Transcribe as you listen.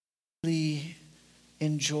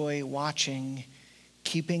enjoy watching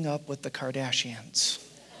Keeping Up with the Kardashians.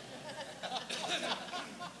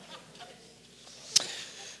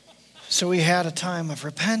 So we had a time of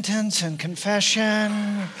repentance and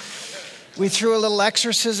confession. We threw a little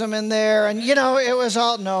exorcism in there, and it was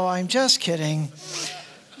all, no, I'm just kidding.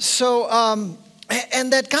 So,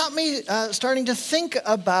 and that got me starting to think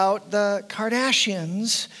about the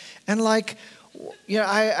Kardashians, and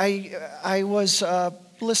I was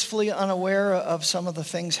blissfully unaware of some of the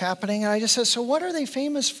things happening, and I just said, so what are they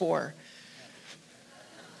famous for?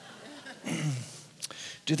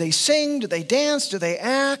 Do they sing? Do they dance? Do they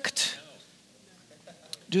act?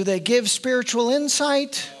 Do they give spiritual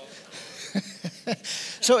insight?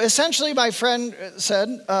 So essentially my friend said,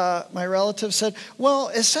 my relative said, well,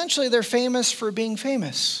 essentially they're famous for being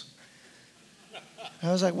famous. And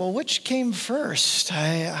I was like, well, which came first?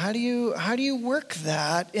 How do you work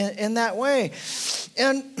that in that way?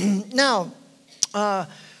 And now,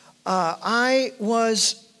 I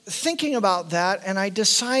was thinking about that, and I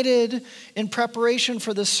decided in preparation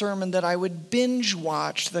for this sermon that I would binge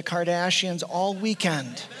watch the Kardashians all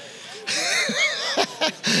weekend.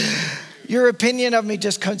 Your opinion of me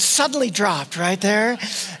just suddenly dropped right there.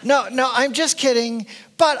 No, I'm just kidding.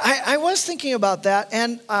 But I was thinking about that,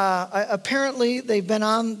 and apparently they've been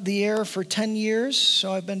on the air for 10 years,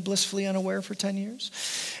 so I've been blissfully unaware for 10 years.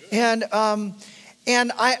 And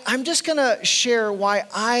I'm just going to share why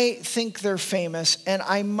I think they're famous, and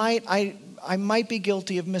I might be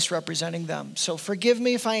guilty of misrepresenting them. So forgive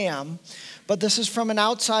me if I am, but this is from an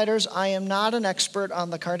outsider's. I am not an expert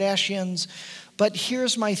on the Kardashians, but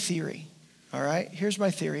here's my theory, all right? Here's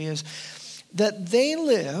my theory is that they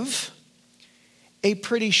live a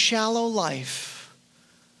pretty shallow life,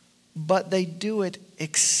 but they do it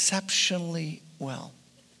exceptionally well.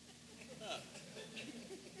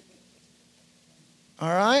 All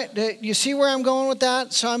right, you see where I'm going with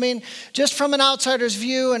that? So, just from an outsider's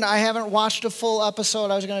view, and I haven't watched a full episode.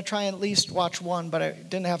 I was going to try and at least watch one, but I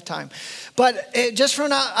didn't have time. But just from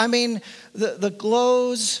the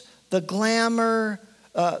glows, the glamour,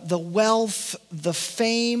 the wealth, the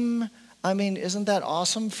fame. Isn't that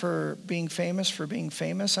awesome for being famous,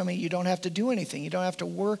 you don't have to do anything. You don't have to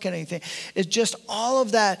work at anything. It's just all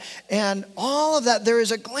of that. And all of that, there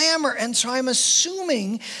is a glamour. And so I'm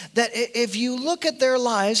assuming that if you look at their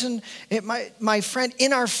lives, and my friend,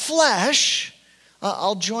 in our flesh,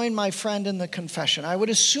 I'll join my friend in the confession. I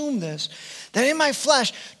would assume this, that in my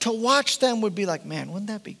flesh, to watch them would be like, man,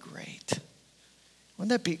 wouldn't that be great? Wouldn't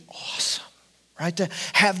that be awesome? Right, to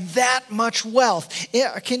have that much wealth.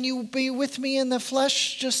 Yeah, can you be with me in the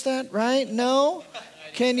flesh just that, right? No?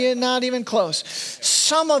 Can you? Not even close.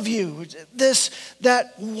 Some of you,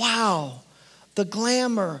 wow, the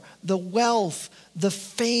glamour, the wealth, the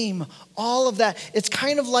fame, all of that. It's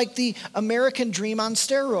kind of like the American dream on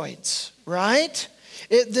steroids, right?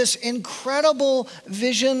 This incredible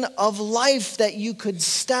vision of life that you could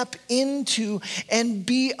step into and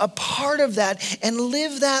be a part of that and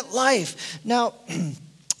live that life. Now,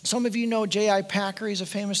 some of you know J.I. Packer. He's a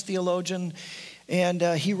famous theologian, and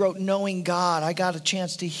he wrote Knowing God. I got a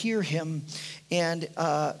chance to hear him and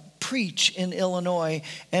preach in Illinois.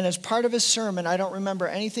 And as part of his sermon, I don't remember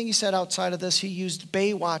anything he said outside of this. He used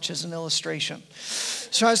Baywatch as an illustration.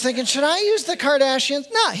 So I was thinking, should I use the Kardashians?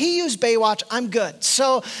 No, he used Baywatch. I'm good.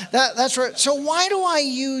 So that's right. So why do I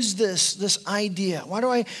use this idea? Why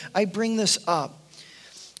do I bring this up?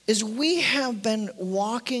 Is we have been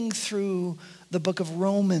walking through the book of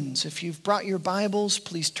Romans. If you've brought your Bibles,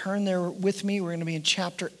 please turn there with me. We're going to be in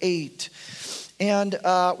chapter 8. And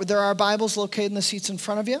there are Bibles located in the seats in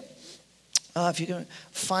front of you. If you can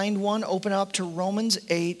find one, open up to Romans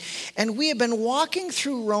 8. And we have been walking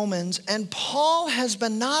through Romans, and Paul has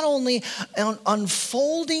been not only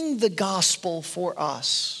unfolding the gospel for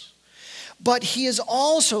us, but he is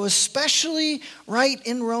also, especially right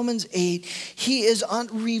in Romans 8, he is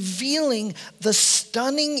revealing the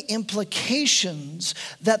stunning implications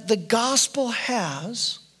that the gospel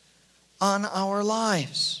has on our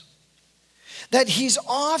lives. That he's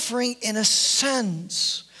offering, in a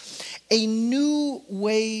sense, a new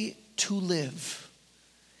way to live,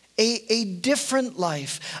 a different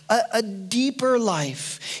life, a deeper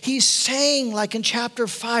life. He's saying, like in chapter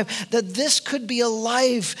 5, that this could be a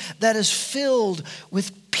life that is filled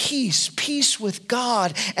with peace with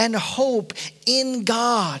God, and hope in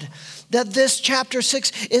God. That this chapter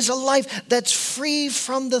 6 is a life that's free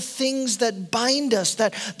from the things that bind us,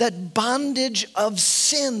 that bondage of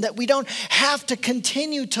sin, that we don't have to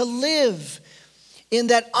continue to live in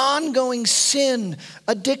that ongoing sin,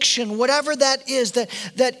 addiction, whatever that is,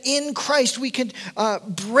 that in Christ we can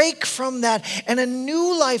break from that, and a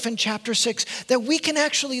new life in chapter 6, that we can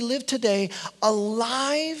actually live today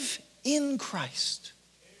alive in Christ.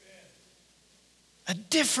 Amen. A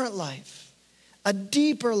different life, a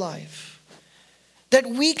deeper life, that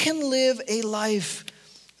we can live a life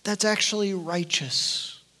that's actually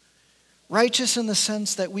righteous. Righteous in the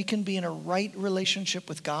sense that we can be in a right relationship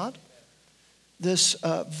with God, this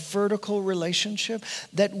vertical relationship,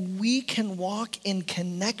 that we can walk in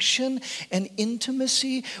connection and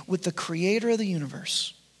intimacy with the creator of the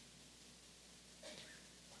universe,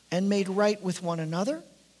 and made right with one another,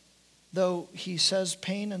 though he says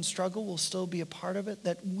pain and struggle will still be a part of it,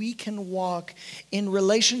 that we can walk in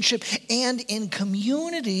relationship and in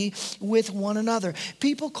community with one another.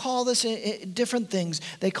 People call this different things.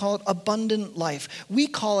 They call it abundant life. We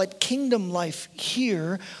call it kingdom life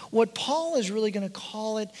here. What Paul is really going to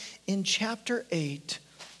call it in chapter 8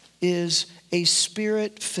 is a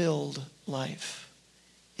spirit-filled life,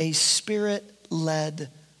 a spirit-led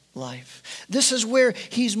life. This is where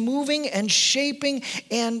he's moving and shaping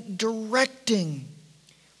and directing.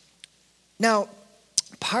 Now,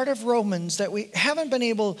 part of Romans that we haven't been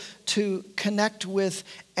able to connect with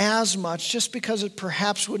as much, just because it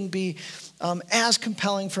perhaps wouldn't be as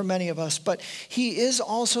compelling for many of us, but he is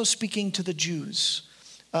also speaking to the Jews,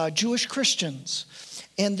 Jewish Christians.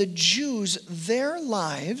 And the Jews, their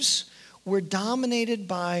lives were dominated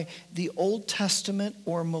by the Old Testament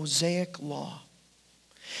or Mosaic law.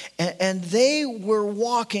 And they were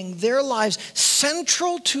walking their lives.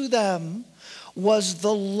 Central to them was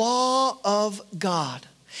the law of God.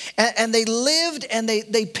 And they lived and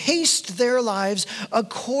they paced their lives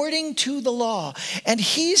according to the law. And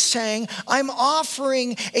he's saying, I'm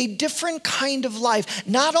offering a different kind of life,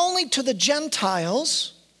 not only to the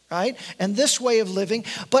Gentiles, right, and this way of living,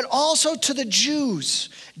 but also to the Jews.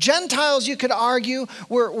 Gentiles, you could argue,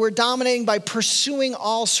 were dominating by pursuing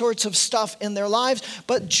all sorts of stuff in their lives,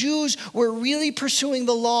 but Jews were really pursuing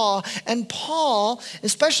the law. And Paul,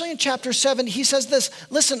 especially in chapter 7, he says this,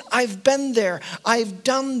 listen, I've been there, I've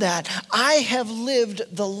done that. I have lived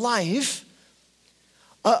the life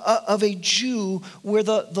of a Jew where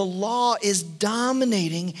the law is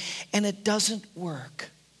dominating, and it doesn't work.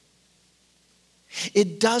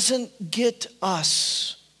 It doesn't get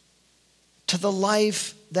us to the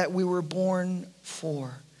life that we were born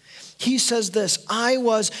for. He says this, I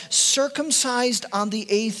was circumcised on the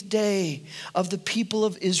 8th day of the people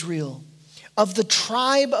of Israel, of the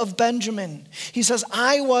tribe of Benjamin. He says,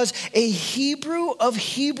 I was a Hebrew of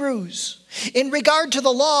Hebrews. In regard to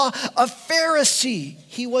the law, a Pharisee.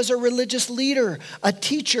 He was a religious leader, a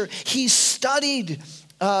teacher. He studied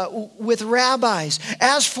with rabbis.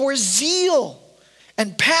 As for zeal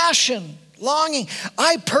and passion, longing,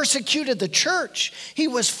 I persecuted the church. He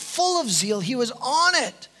was full of zeal. He was on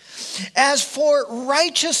it. As for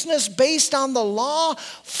righteousness based on the law,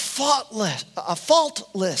 faultless.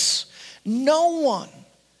 No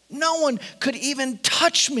one could even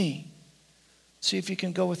touch me. See if you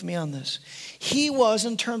can go with me on this. He was,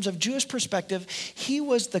 in terms of Jewish perspective, he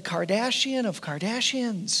was the Kardashian of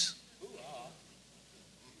Kardashians.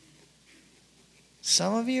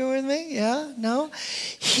 Some of you are with me? Yeah? No?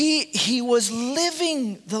 He was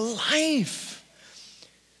living the life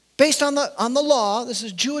based on the law. This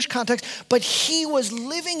is Jewish context, but he was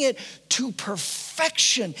living it to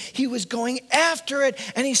perfection. He was going after it,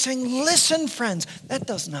 and he's saying, listen, friends, that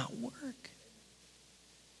does not work.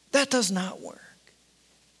 That does not work.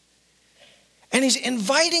 And he's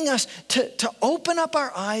inviting us to open up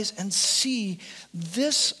our eyes and see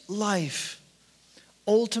this life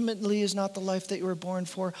ultimately is not the life that you were born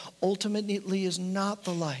for. Ultimately is not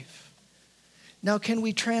the life. Now, can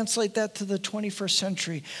we translate that to the 21st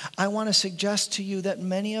century? I want to suggest to you that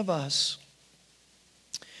many of us,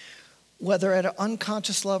 whether at an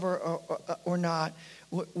unconscious level or not,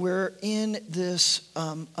 we're in this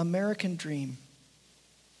American dream.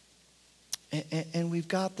 And we've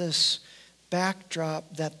got this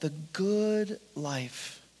backdrop that the good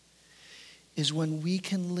life is when we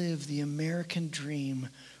can live the American dream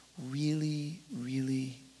really,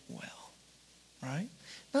 really well, right?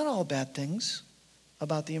 Not all bad things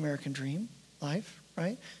about the American dream life,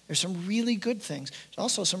 right? There's some really good things. There's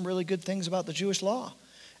also some really good things about the Jewish law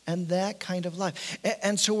and that kind of life.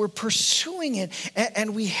 And so we're pursuing it,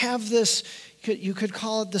 and we have this, you could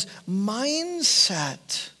call it this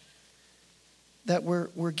mindset that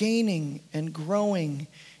we're gaining and growing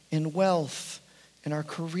in wealth, in our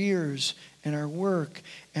careers, in our work,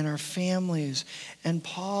 in our families. And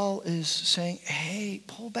Paul is saying, hey,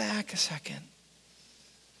 pull back a second.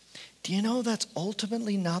 Do you know that's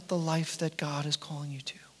ultimately not the life that God is calling you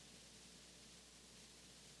to?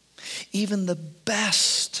 Even the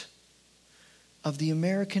best of the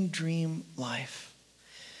American dream life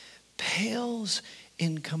pales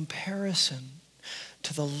in comparison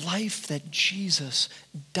to the life that Jesus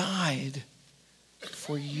died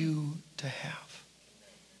for you to have.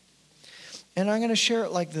 And I'm going to share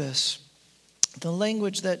it like this. The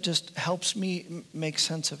language that just helps me make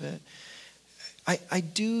sense of it. I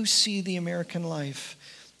do see the American life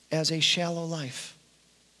as a shallow life.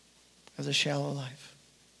 As a shallow life.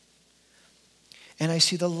 And I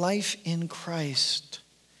see the life in Christ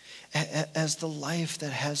as the life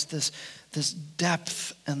that has this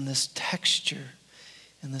depth and this texture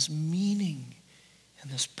and this meaning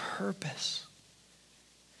and this purpose.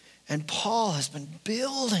 And Paul has been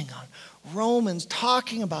building on Romans,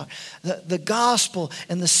 talking about the gospel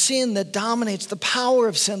and the sin that dominates, the power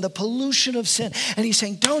of sin, the pollution of sin. And he's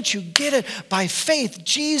saying, don't you get it? By faith,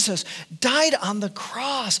 Jesus died on the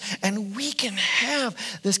cross, and we can have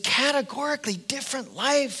this categorically different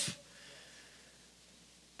life.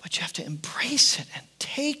 But you have to embrace it and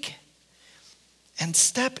take it and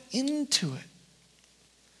step into it.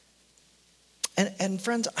 And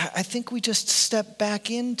friends, I think we just step back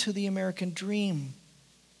into the American dream.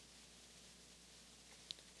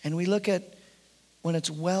 And we look at when it's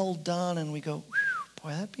well done and we go,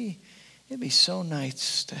 boy, it'd be so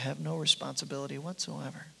nice to have no responsibility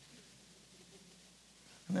whatsoever.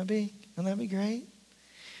 Wouldn't that be great?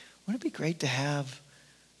 Wouldn't it be great to have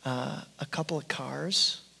a couple of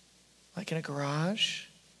cars, like in a garage,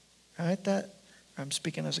 right? I'm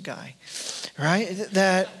speaking as a guy, right?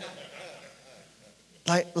 That...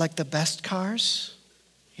 Like the best cars?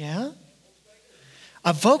 Yeah?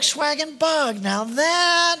 A Volkswagen Bug. Now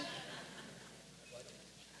that...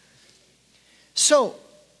 So,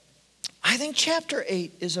 I think chapter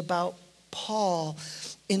 8 is about Paul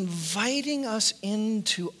inviting us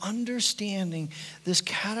into understanding this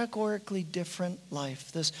categorically different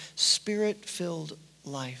life, this spirit-filled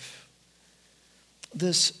life.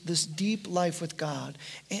 This deep life with God.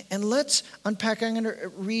 And let's unpack. I'm going to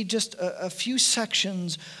read just a few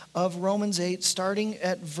sections of Romans 8, starting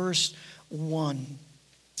at verse 1.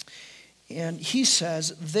 And he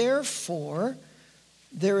says, therefore,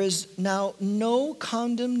 there is now no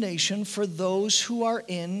condemnation for those who are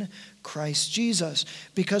in Christ Jesus.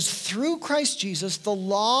 Because through Christ Jesus, the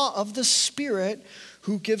law of the Spirit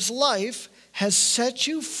who gives life has set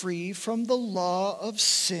you free from the law of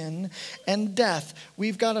sin and death.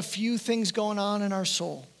 We've got a few things going on in our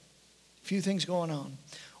soul. A few things going on.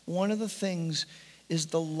 One of the things is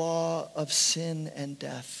the law of sin and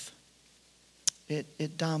death.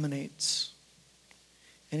 It dominates.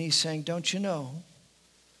 And he's saying, don't you know,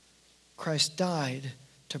 Christ died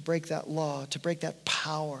to break that law, to break that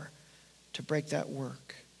power, to break that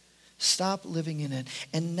work. Stop living in it.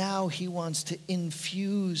 And now he wants to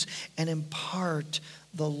infuse and impart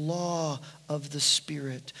the law of the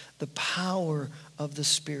Spirit, the power of the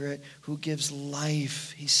Spirit who gives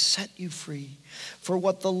life. He set you free. For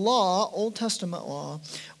what the law, Old Testament law,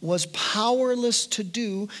 was powerless to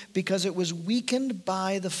do because it was weakened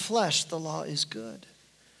by the flesh, the law is good.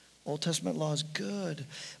 Old Testament law is good.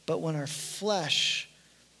 But when our flesh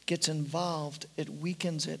gets involved, it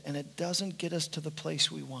weakens it and it doesn't get us to the place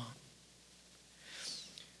we want.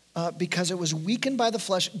 Because it was weakened by the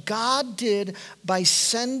flesh, God did by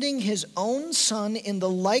sending his own Son in the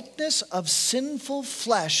likeness of sinful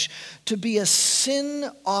flesh to be a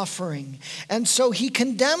sin offering. And so he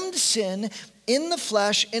condemned sin in the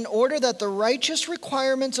flesh in order that the righteous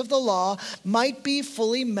requirements of the law might be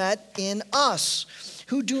fully met in us,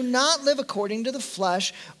 who do not live according to the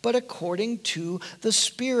flesh, but according to the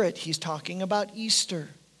Spirit. He's talking about Easter.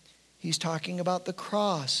 He's talking about the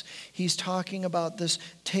cross. He's talking about this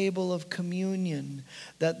table of communion,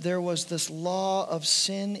 that there was this law of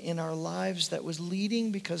sin in our lives that was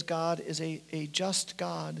leading because God is a just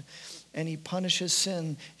God and he punishes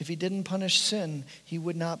sin. If he didn't punish sin, he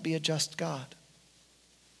would not be a just God.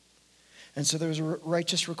 And so there was a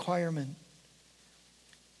righteous requirement.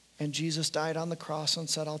 And Jesus died on the cross and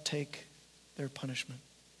said, I'll take their punishment.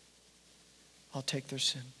 I'll take their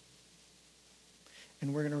sin.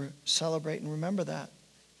 And we're going to celebrate and remember that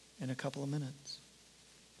in a couple of minutes.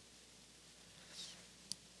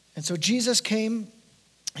 And so Jesus came.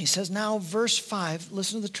 He says now, verse 5,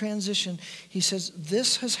 listen to the transition. He says,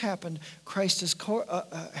 this has happened. Christ has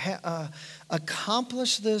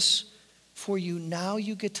accomplished this for you. Now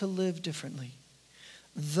you get to live differently.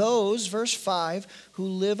 Those, verse 5, who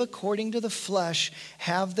live according to the flesh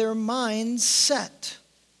have their minds set.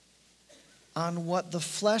 on what the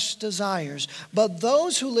flesh desires, but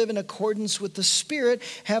those who live in accordance with the Spirit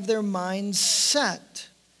have their minds set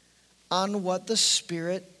on what the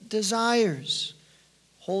Spirit desires.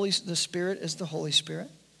 The Spirit is the Holy Spirit.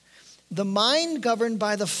 The mind governed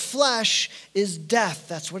by the flesh is death.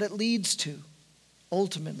 That's what it leads to,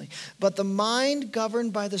 ultimately. But the mind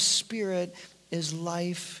governed by the Spirit is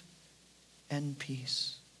life and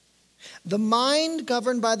peace. The mind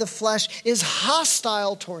governed by the flesh is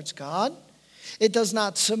hostile towards God. It does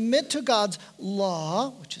not submit to God's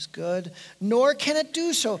law, which is good, nor can it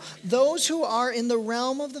do so. Those who are in the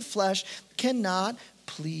realm of the flesh cannot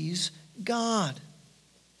please God.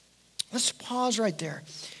 Let's pause right there.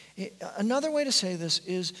 Another way to say this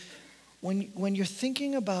is when you're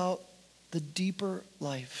thinking about the deeper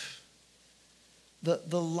life,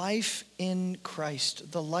 the life in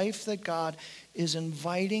Christ, the life that God is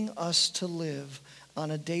inviting us to live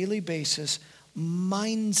on a daily basis,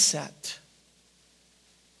 mindset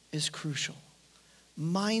is crucial.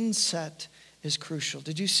 Mindset is crucial.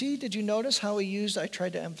 Did you notice how he used, I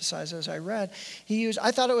tried to emphasize as I read,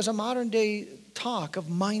 I thought it was a modern day talk of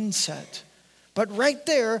mindset. But right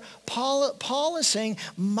there, Paul is saying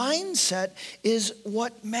mindset is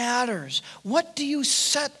what matters. What do you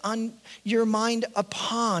set on your mind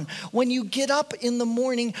upon? When you get up in the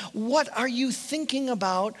morning, what are you thinking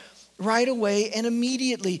about right away and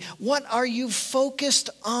immediately? What are you focused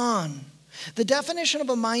on? The definition of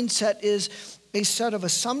a mindset is a set of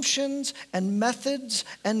assumptions and methods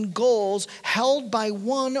and goals held by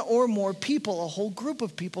one or more people. A whole group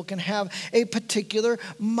of people can have a particular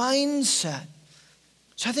mindset.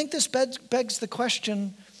 So I think this begs the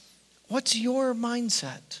question, what's your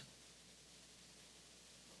mindset?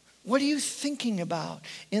 What are you thinking about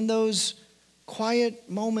in those quiet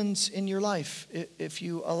moments in your life, if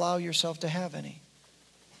you allow yourself to have any?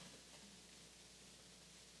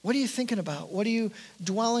 What are you thinking about? What are you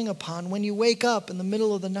dwelling upon when you wake up in the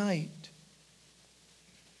middle of the night?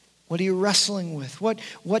 What are you wrestling with?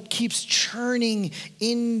 What keeps churning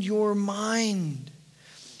in your mind?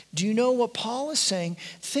 Do you know what Paul is saying?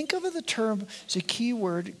 Think of the term, it's a key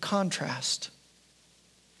word, contrast.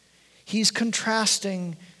 He's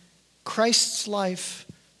contrasting Christ's life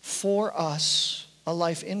for us, a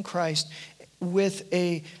life in Christ, with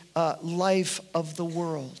a life of the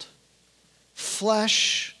world.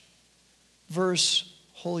 Flesh versus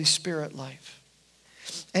Holy Spirit life.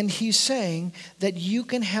 And he's saying that you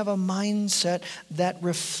can have a mindset that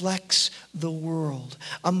reflects the world.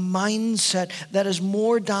 A mindset that is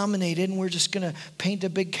more dominated, and we're just going to paint a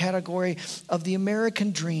big category of the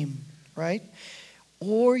American dream, right?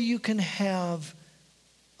 Or you can have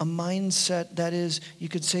a mindset that is, you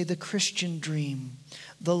could say, the Christian dream,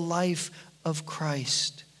 the life of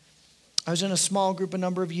Christ. I was in a small group a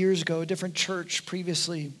number of years ago, a different church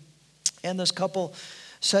previously, and this couple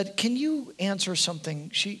said, can you answer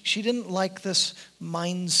something? She didn't like this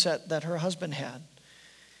mindset that her husband had.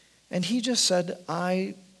 And he just said,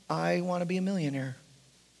 I want to be a millionaire.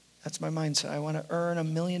 That's my mindset. I want to earn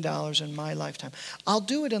 $1 million in my lifetime. I'll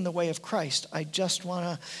do it in the way of Christ. I just want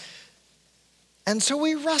to. And so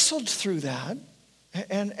we wrestled through that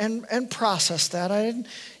and processed that. I didn't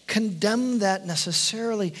condemn that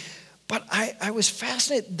necessarily. But I was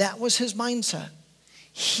fascinated. That was his mindset.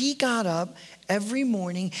 He got up every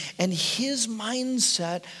morning and his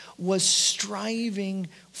mindset was striving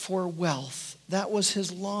for wealth. That was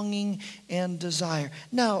his longing and desire.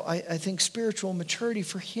 Now, I think spiritual maturity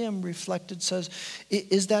for him reflected says,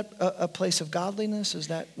 is that a place of godliness? Is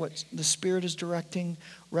that what the Spirit is directing?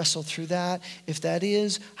 Wrestle through that. If that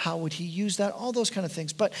is, how would he use that? All those kind of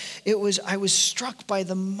things. But I was struck by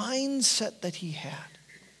the mindset that he had.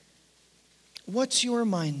 What's your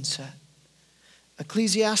mindset?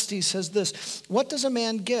 Ecclesiastes says this, what does a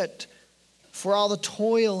man get for all the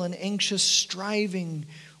toil and anxious striving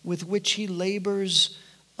with which he labors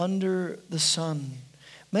under the sun?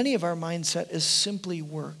 Many of our mindset is simply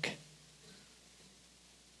work.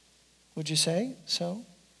 Would you say so?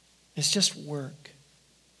 It's just work.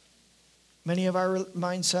 Many of our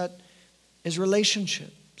mindset is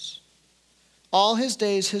relationships. All his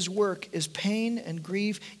days, his work is pain and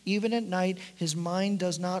grief. Even at night, his mind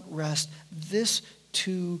does not rest. This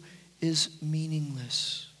too is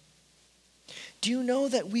meaningless. Do you know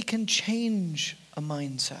that we can change a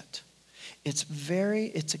mindset?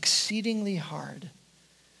 It's exceedingly hard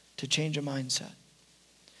to change a mindset.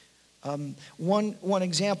 One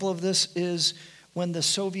example of this is when the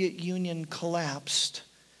Soviet Union collapsed,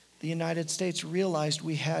 the United States realized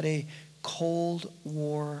we had a Cold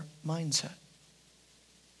War mindset.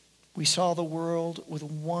 We saw the world with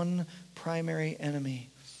one primary enemy.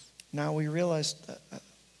 Now we realize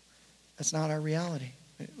That's not our reality.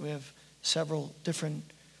 We have several different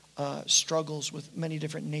struggles with many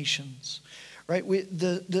different nations, right?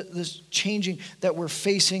 This changing that we're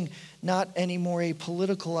facing, not anymore a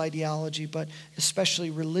political ideology, but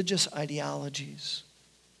especially religious ideologies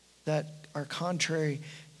that are contrary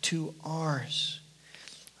to ours.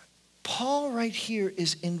 Paul right here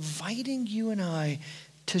is inviting you and I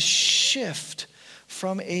to shift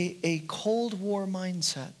from a Cold War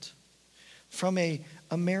mindset, from a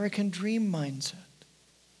American dream mindset,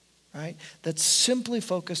 right? That's simply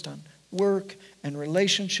focused on work and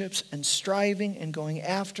relationships and striving and going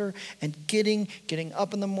after and getting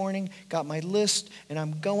up in the morning, got my list and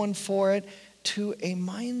I'm going for it, to a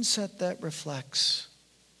mindset that reflects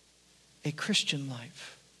a Christian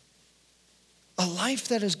life. A life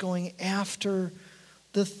that is going after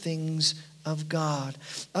the things of God.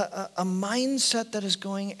 A mindset that is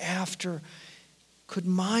going after, could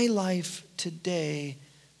my life today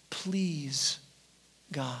please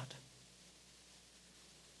God?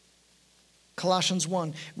 Colossians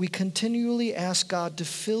 1, we continually ask God to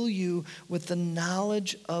fill you with the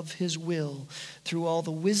knowledge of his will through all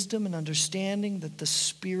the wisdom and understanding that the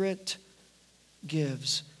Spirit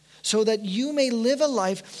gives, so that you may live a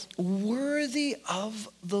life worthy of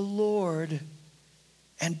the Lord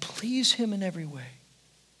and please him in every way.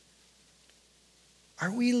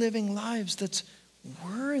 Are we living lives that's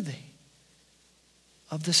worthy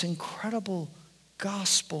of this incredible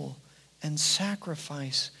gospel and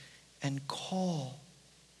sacrifice and call?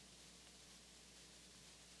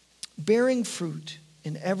 Bearing fruit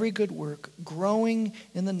in every good work, growing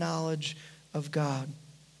in the knowledge of God.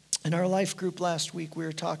 In our life group last week, we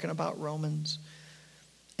were talking about Romans.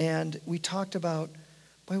 And we talked about,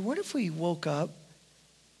 boy, what if we woke up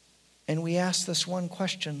and we asked this one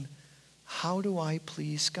question: how do I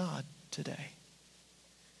please God today?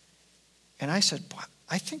 And I said,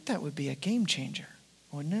 I think that would be a game changer,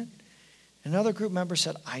 wouldn't it? Another group member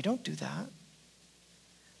said, I don't do that.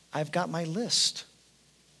 I've got my list.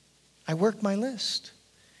 I work my list.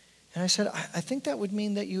 And I said, I think that would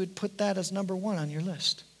mean that you would put that as number one on your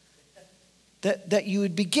list. That you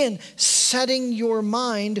would begin setting your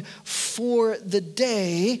mind for the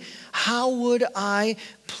day. How would I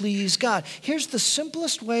please God? Here's the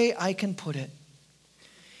simplest way I can put it.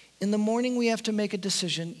 In the morning, we have to make a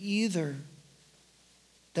decision, either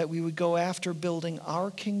that we would go after building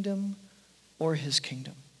our kingdom or his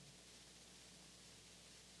kingdom.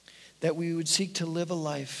 That we would seek to live a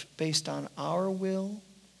life based on our will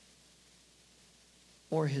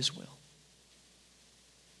or his will.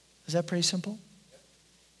 Is that pretty simple?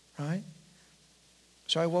 Right?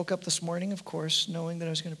 So I woke up this morning, of course, knowing that I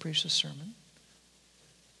was going to preach this sermon.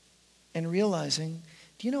 And realizing,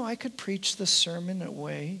 do you know, I could preach this sermon in a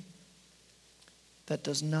way that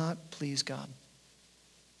does not please God.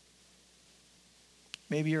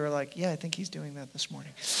 Maybe you're like, yeah, I think he's doing that this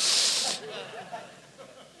morning.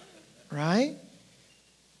 Right?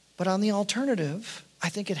 But on the alternative, I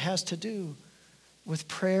think it has to do with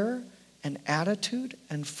prayer and attitude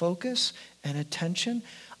and focus and attention.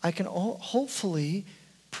 I can hopefully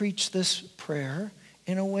preach this prayer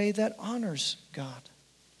in a way that honors God.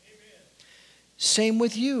 Amen. Same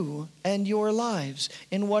with you and your lives.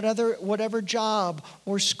 In whatever job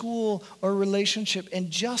or school or relationship,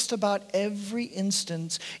 in just about every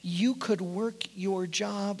instance, you could work your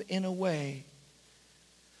job in a way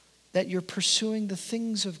that you're pursuing the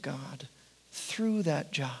things of God through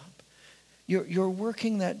that job. You're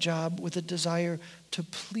working that job with a desire to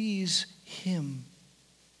please him.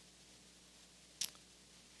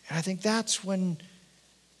 And I think that's when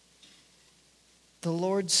the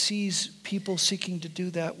Lord sees people seeking to do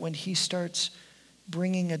that, when he starts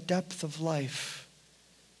bringing a depth of life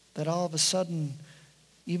that all of a sudden,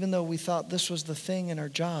 even though we thought this was the thing in our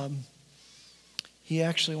job, he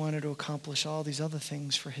actually wanted to accomplish all these other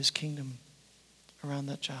things for his kingdom around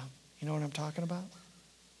that job. You know what I'm talking about?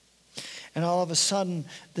 And all of a sudden,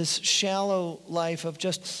 this shallow life of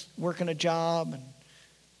just working a job and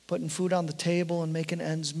putting food on the table and making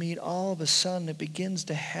ends meet, all of a sudden it begins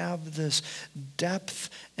to have this depth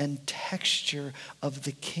and texture of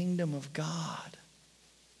the kingdom of God.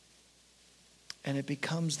 And it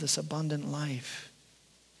becomes this abundant life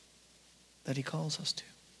that he calls us to.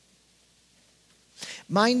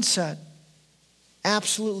 Mindset,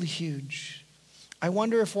 absolutely huge. I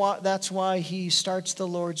wonder if that's why he starts the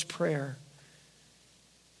Lord's Prayer.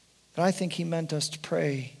 But I think he meant us to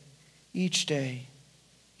pray each day,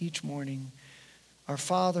 each morning. Our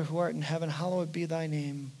Father who art in heaven, hallowed be thy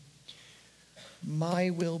name.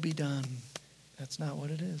 My will be done. That's not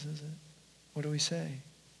what it is it? What do we say?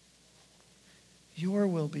 Your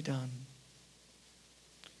will be done.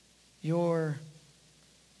 your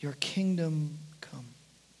kingdom come.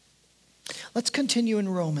 Let's continue in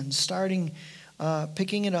Romans,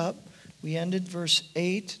 picking it up. We ended verse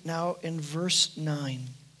 8, now in verse 9.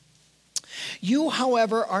 You,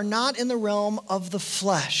 however, are not in the realm of the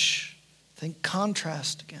flesh. Think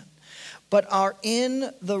contrast again. But are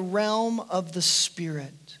in the realm of the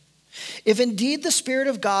Spirit. If indeed the Spirit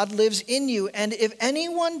of God lives in you, and if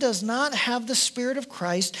anyone does not have the Spirit of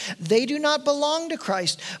Christ, they do not belong to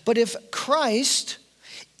Christ. But if Christ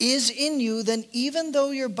is in you, then even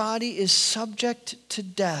though your body is subject to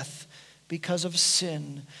death because of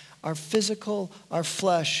sin, our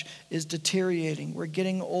flesh is deteriorating. We're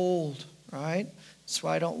getting old, right? That's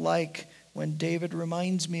why I don't like when David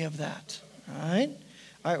reminds me of that, right?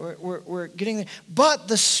 All right, we're getting there. But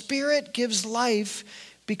the Spirit gives life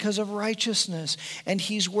because of righteousness. And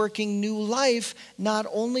he's working new life not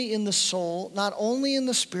only in the soul, not only in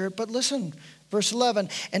the spirit, but listen, verse 11.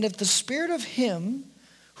 And if the Spirit of him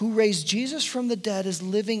who raised Jesus from the dead is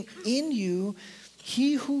living in you,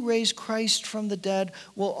 he who raised Christ from the dead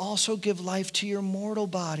will also give life to your mortal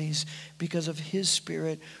bodies because of his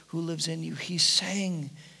Spirit who lives in you. He's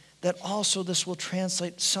saying that also this will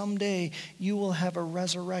translate someday you will have a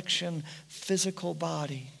resurrection physical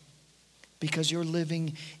body because you're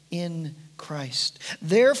living in Christ.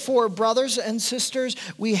 Therefore, brothers and sisters,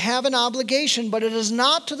 we have an obligation, but it is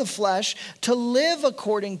not to the flesh to live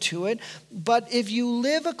according to it. But if you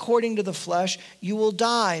live according to the flesh, you will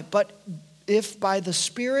die. But if by the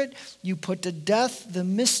Spirit you put to death the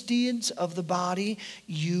misdeeds of the body,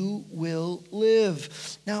 you will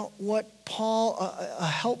live. Now, what Paul, a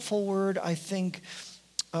helpful word, I think,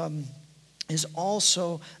 is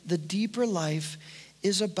also the deeper life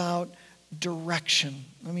is about direction.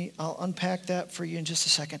 I'll unpack that for you in just a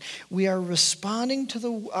second. We are responding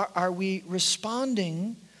are we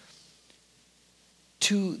responding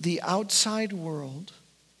to the outside world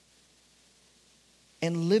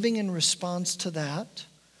and living in response to that?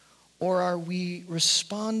 Or are we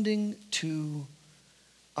responding to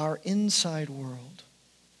our inside world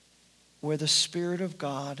where the Spirit of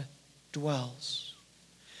God dwells?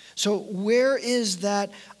 So where is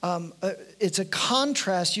that? It's a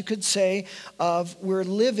contrast, you could say, of we're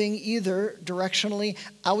living either directionally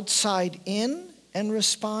outside in and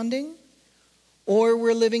responding, or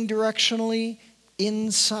we're living directionally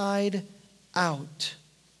inside out.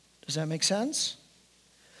 Does that make sense?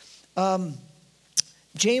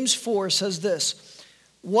 James 4 says this: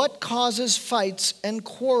 what causes fights and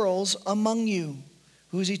quarrels among you?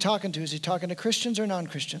 Who is he talking to? Is he talking to Christians or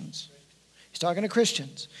non-Christians? He's talking to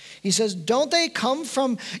Christians. He says, don't they come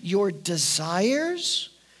from your desires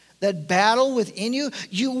that battle within you?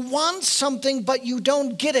 You want something, but you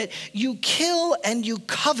don't get it. You kill and you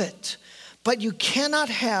covet, but you cannot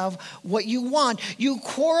have what you want. You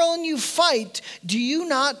quarrel and you fight. You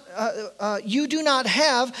do not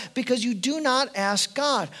have because you do not ask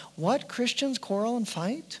God. What? Christians quarrel and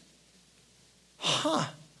fight?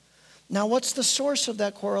 Now, what's the source of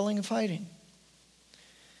that quarreling and fighting?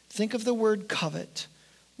 Think of the word covet.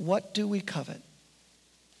 What do we covet?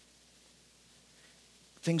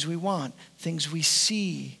 Things we want, things we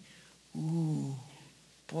see. Ooh,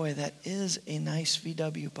 boy, that is a nice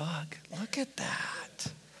VW bug. Look at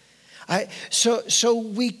that. So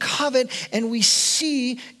we covet and we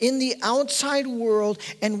see in the outside world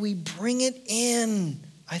and we bring it in.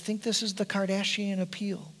 I think this is the Kardashian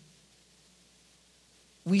appeal.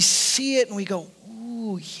 We see it and we go,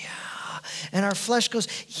 ooh, yeah. And our flesh goes,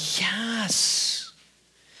 yes.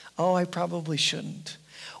 Oh, I probably shouldn't.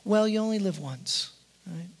 Well, you only live once,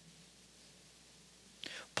 right?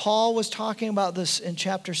 Paul was talking about this in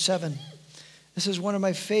chapter 7. This is one of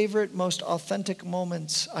my favorite, most authentic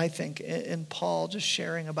moments, I think, in Paul just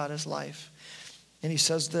sharing about his life. And he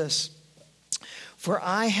says this: for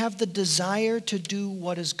I have the desire to do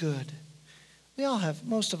what is good.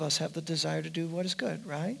 Most of us have the desire to do what is good,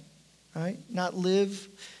 right? Right? Not live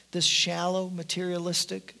this shallow,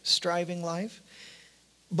 materialistic, striving life.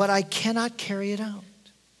 But I cannot carry it out.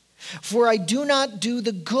 For I do not do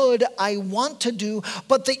the good I want to do,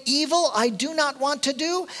 but the evil I do not want to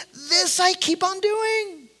do, this I keep on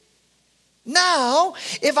doing. Now,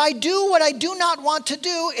 if I do what I do not want to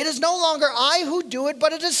do, it is no longer I who do it,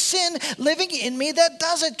 but it is sin living in me that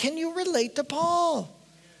does it. Can you relate to Paul?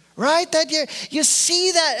 Right? That you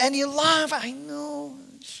see that and you laugh. I know.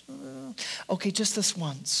 Okay, just this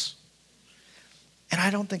once. And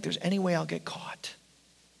I don't think there's any way I'll get caught.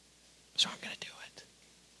 So I'm going to do it.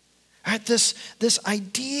 All right, this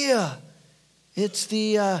idea, it's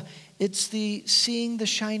the seeing the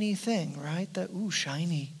shiny thing, right? That, ooh,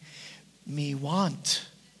 shiny. Me want.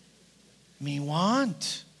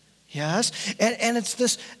 Yes? And it's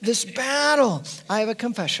this battle. I have a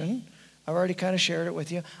confession. I've already kind of shared it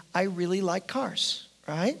with you. I really like cars,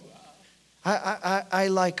 right? I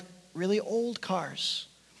like really old cars.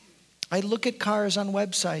 I look at cars on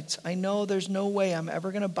websites. I know there's no way I'm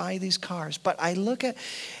ever going to buy these cars. But I look at,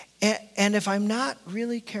 and if I'm not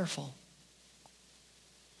really careful,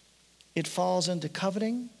 it falls into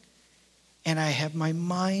coveting, and I have my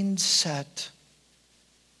mind set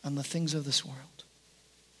on the things of this world.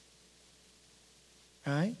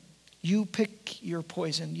 Right? You pick your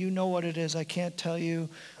poison. You know what it is. I can't tell you.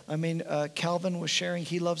 I mean, Calvin was sharing,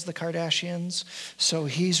 he loves the Kardashians, so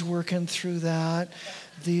he's working through that,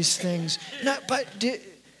 these things. Now, but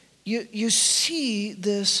you see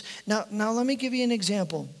this. Now let me give you an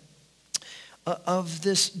example of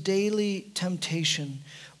this daily temptation.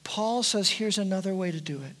 Paul says here's another way to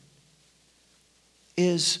do it,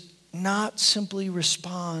 is not simply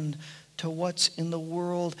respond to what's in the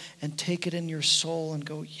world and take it in your soul and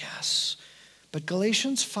go, yes. But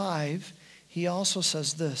Galatians 5, he also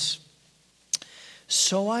says this,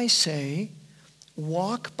 so I say,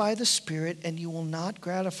 walk by the Spirit, and you will not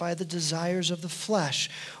gratify the desires of the flesh.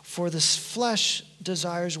 For the flesh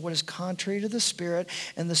desires what is contrary to the Spirit,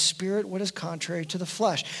 and the Spirit what is contrary to the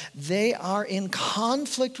flesh. They are in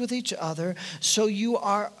conflict with each other, so you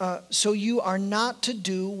are not to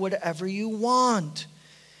do whatever you want.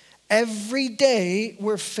 Every day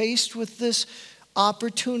we're faced with this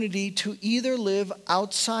opportunity to either live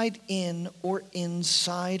outside in or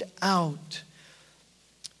inside out.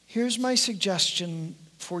 Here's my suggestion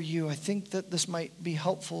for you. I think that this might be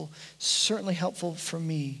helpful, certainly helpful for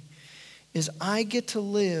me, is I get to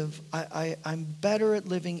live, I'm better at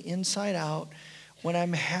living inside out when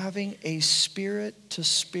I'm having a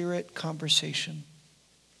spirit-to-spirit conversation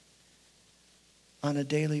on a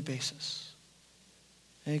daily basis.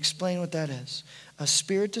 And explain what that is. A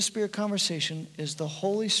spirit-to-spirit conversation is the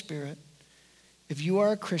Holy Spirit. If you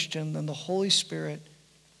are a Christian, then the Holy Spirit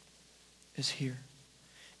is here.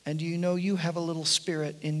 And do you know you have a little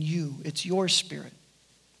spirit in you? It's your spirit,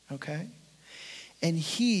 okay? And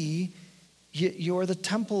you're the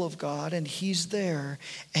temple of God, and he's there.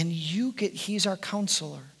 And he's our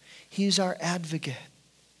counselor. He's our advocate.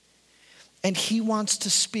 And he wants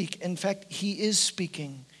to speak. In fact, he is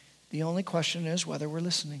speaking. The only question is whether we're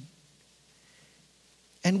listening.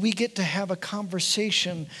 And we get to have a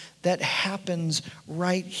conversation that happens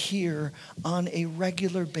right here on a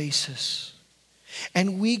regular basis.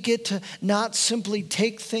 And we get to not simply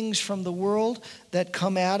take things from the world that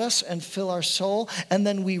come at us and fill our soul, and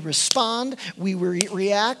then we respond, we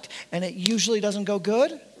react, and it usually doesn't go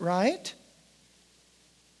good, right?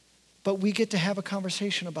 But we get to have a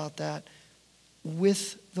conversation about that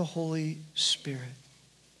with the Holy Spirit.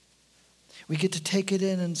 We get to take it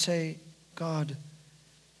in and say, God,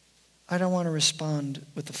 I don't want to respond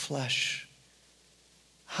with the flesh.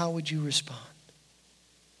 How would you respond?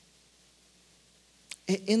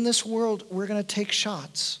 In this world, we're going to take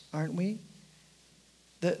shots, aren't we?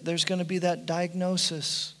 There's going to be that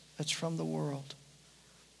diagnosis that's from the world.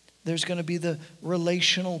 There's going to be the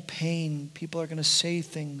relational pain. People are going to say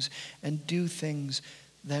things and do things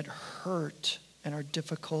that hurt and are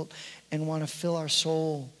difficult and want to fill our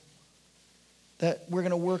soul. That we're going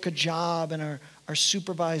to work a job and our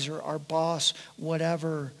supervisor, our boss,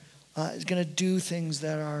 whatever, is going to do things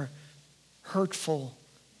that are hurtful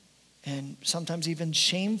and sometimes even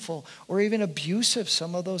shameful or even abusive,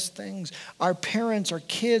 some of those things. Our parents, our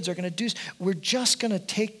kids are going to do. We're just going to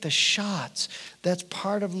take the shots. That's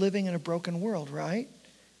part of living in a broken world, right?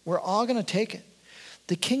 We're all going to take it.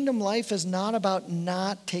 The kingdom life is not about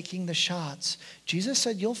not taking the shots. Jesus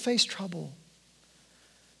said you'll face trouble.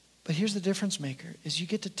 But here's the difference maker, is you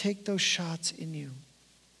get to take those shots in you.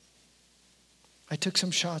 I took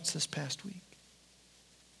some shots this past week.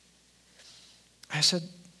 I said,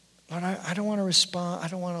 Lord, I don't want to respond. I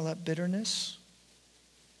don't want to let bitterness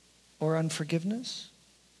or unforgiveness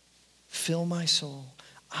fill my soul.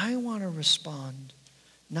 I want to respond,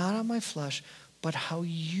 not on my flesh, but how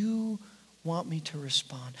you want me to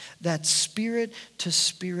respond. That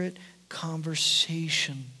spirit-to-spirit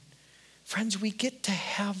conversation. Friends, we get to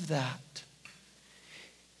have that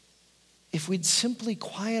if we'd simply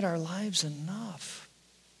quiet our lives enough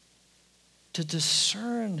to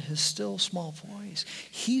discern his still small voice.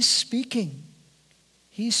 He's speaking.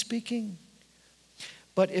 He's speaking.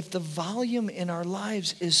 But if the volume in our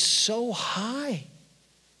lives is so high,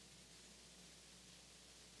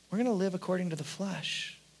 we're going to live according to the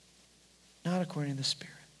flesh, not according to the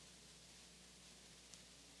Spirit.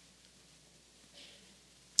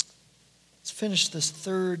 Let's finish this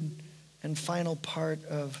third and final part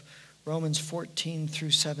of Romans 14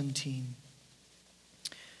 through 17.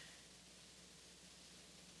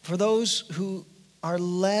 For those who are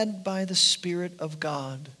led by the Spirit of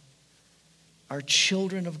God are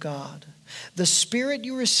children of God. The Spirit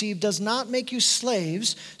you received does not make you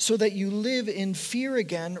slaves so that you live in fear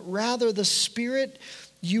again. Rather, the Spirit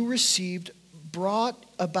you received brought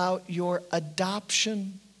about your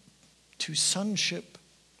adoption to sonship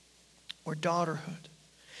or daughterhood.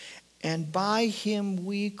 And by him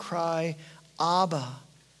we cry, Abba.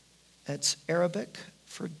 That's Arabic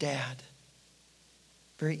for dad.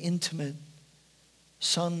 Very intimate.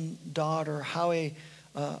 Son, daughter, how a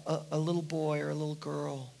little boy or a little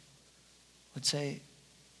girl would say,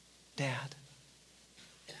 Dad.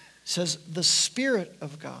 It says the Spirit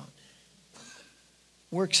of God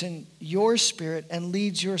works in your spirit and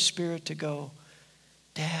leads your spirit to go,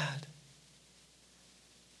 Dad,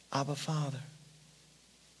 Abba, Father.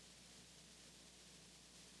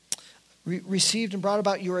 Received and brought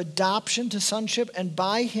about your adoption to sonship, and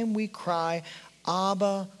by him we cry,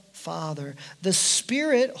 Abba, Father. The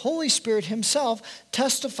Spirit, Holy Spirit himself,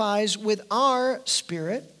 testifies with our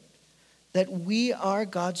spirit that we are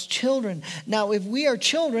God's children. Now, if we are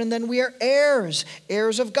children, then we are heirs,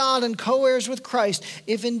 heirs of God and co-heirs with Christ,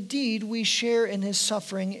 if indeed we share in his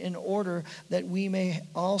suffering in order that we may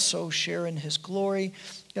also share in his glory.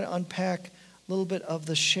 I'm going to unpack a little bit of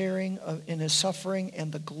the sharing in his suffering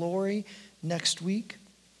and the glory next week.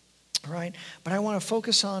 All right? But I want to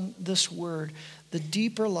focus on this word. The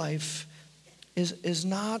deeper life is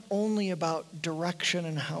not only about direction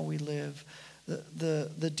and how we live.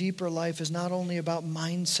 The deeper life is not only about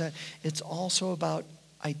mindset, it's also about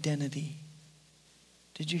identity.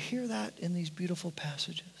 Did you hear that in these beautiful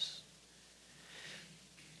passages?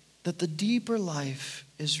 That the deeper life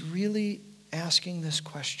is really asking this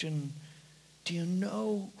question, do you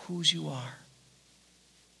know whose you are?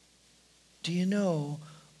 Do you know,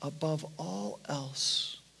 above all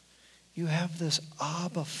else, you have this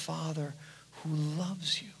Abba Father who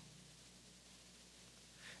loves you?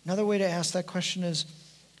 Another way to ask that question is,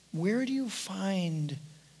 where do you find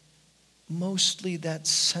mostly that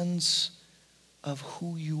sense of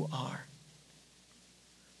who you are?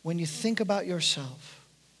 When you think about yourself.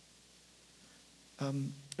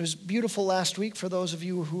 It was beautiful last week. For those of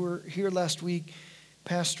you who were here last week,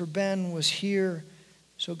 Pastor Ben was here.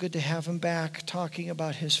 So good to have him back, talking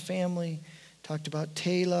about his family. Talked about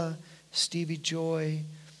Taylor, Stevie Joy.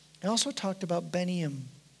 And also talked about Beniam.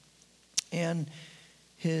 And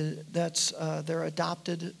that's their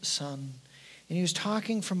adopted son. And he was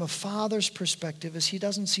talking from a father's perspective, as he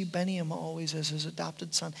doesn't see Beniam always as his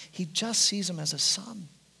adopted son. He just sees him as a son.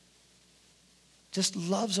 Just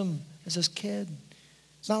loves him as his kid.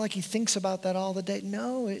 It's not like he thinks about that all the day.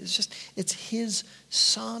 No, it's his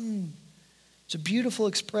son. It's a beautiful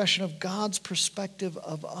expression of God's perspective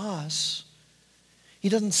of us. He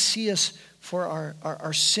doesn't see us for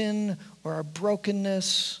our sin or our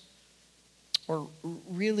brokenness, or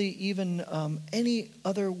really even any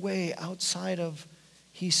other way outside of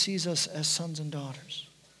he sees us as sons and daughters.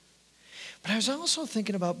 But I was also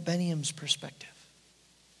thinking about Beniam's perspective.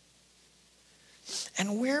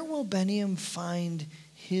 And where will Beniam find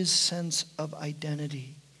his sense of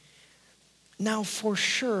identity? Now, for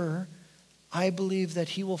sure, I believe that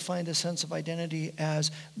he will find a sense of identity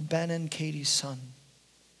as Ben and Katie's son,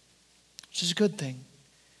 which is a good thing.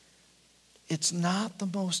 It's not the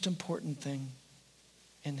most important thing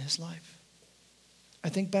in his life. I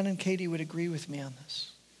think Ben and Katie would agree with me on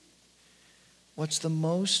this. What's the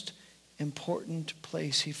most important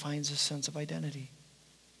place he finds a sense of identity?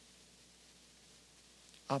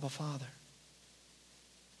 Abba Father.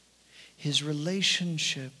 His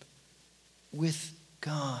relationship with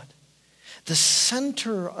God. The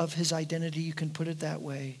center of his identity, you can put it that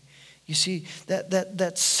way. You see,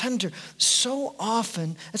 that center, so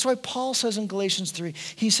often, that's why Paul says in Galatians 3,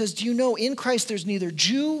 he says, do you know in Christ there's neither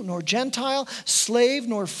Jew nor Gentile, slave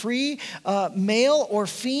nor free, male or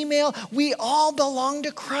female. We all belong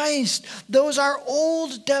to Christ. Those are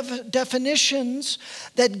old definitions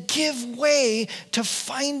that give way to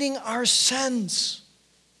finding our sense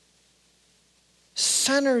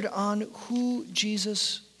centered on who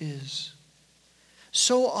Jesus is.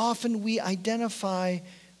 So often we identify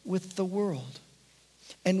with the world,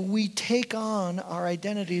 and we take on our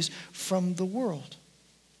identities from the world,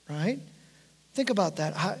 right? Think about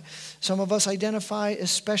that. Some of us identify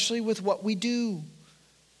especially with what we do.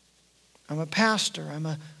 I'm a pastor. I'm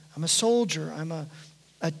a soldier. I'm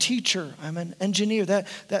a teacher. I'm an engineer.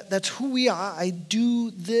 That's who we are. I do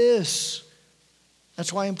this.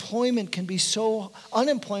 That's why unemployment can be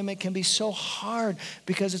so hard,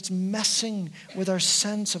 because it's messing with our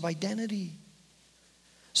sense of identity.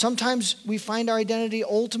 Sometimes we find our identity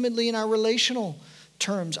ultimately in our relational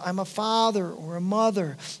terms. I'm a father or a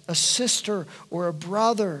mother, a sister or a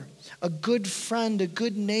brother, a good friend, a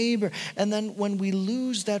good neighbor. And then when we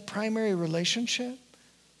lose that primary relationship,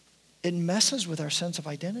 it messes with our sense of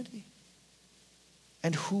identity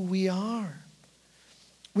and who we are.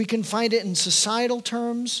 We can find it in societal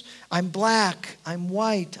terms. I'm black, I'm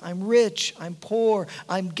white, I'm rich, I'm poor,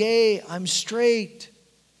 I'm gay, I'm straight.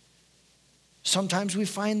 Sometimes we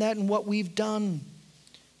find that in what we've done,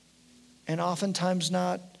 and oftentimes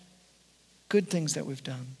not good things that we've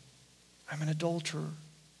done. I'm an adulterer.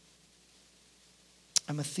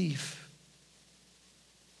 I'm a thief.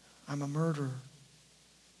 I'm a murderer.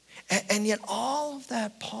 And yet all of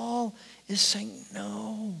that, Paul is saying,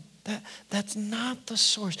 no, that's not the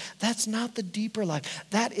source. That's not the deeper life.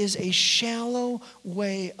 That is a shallow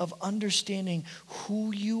way of understanding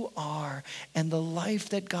who you are and the life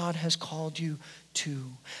that God has called you to.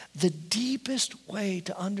 The deepest way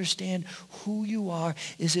to understand who you are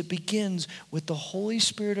is it begins with the Holy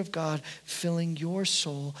Spirit of God filling your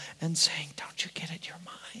soul and saying, don't you get it? You're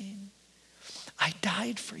mine. I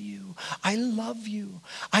died for you. I love you.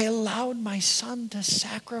 I allowed my son to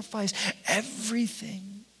sacrifice everything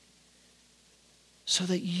so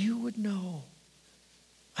that you would know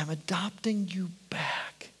I'm adopting you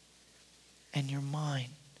back and you're mine.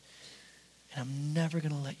 And I'm never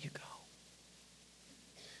going to let you go.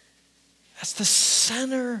 That's the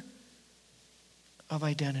center of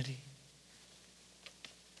identity.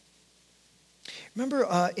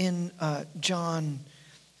 Remember in John,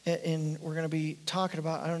 we're going to be talking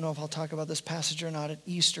about, I don't know if I'll talk about this passage or not at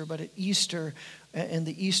Easter, but at Easter, in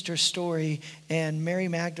the Easter story, and Mary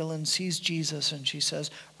Magdalene sees Jesus and she says,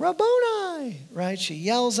 Rabboni, right? She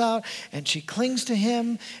yells out and she clings to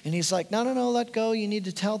him, and he's like, no, let go. You need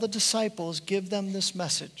to tell the disciples, give them this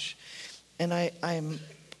message. And I'm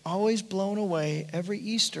always blown away every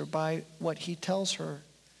Easter by what he tells her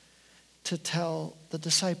to tell the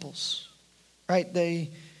disciples, right? They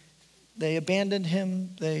abandoned him.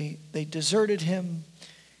 They deserted him.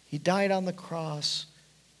 He died on the cross,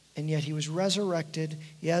 and yet he was resurrected.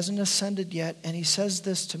 He hasn't ascended yet, and he says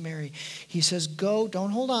this to Mary. He says, go, don't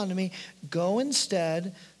hold on to me. Go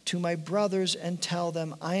instead to my brothers and tell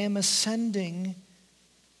them, I am ascending.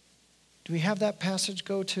 Do we have that passage?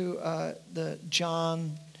 Go to the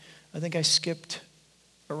John. I think I skipped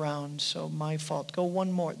around, so my fault. Go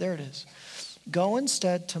one more. There it is. Go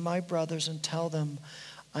instead to my brothers and tell them,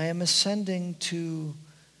 I am ascending to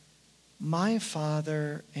my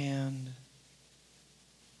Father and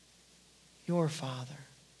your Father.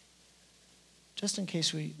 Just in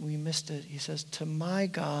case we missed it, he says, to my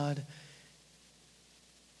God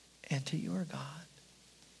and to your God.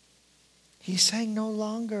 He's saying no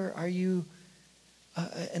longer are you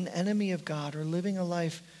an enemy of God or living a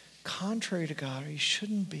life contrary to God, or you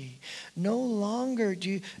shouldn't be. No longer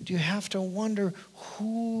do you have to wonder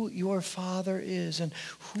who your Father is and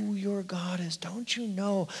who your God is. Don't you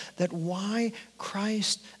know that why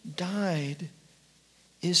Christ died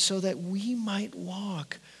is so that we might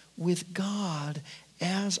walk with God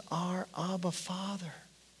as our Abba Father?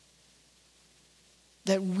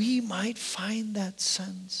 That we might find that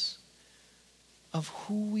sense of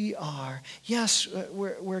who we are. Yes,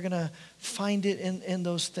 we're going to find it in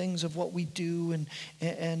those things of what we do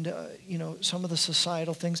and some of the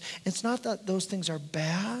societal things. It's not that those things are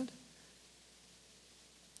bad.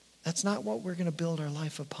 That's not what we're going to build our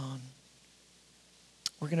life upon.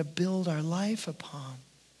 We're going to build our life upon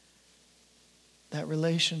that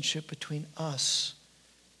relationship between us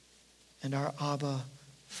and our Abba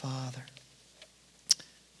Father.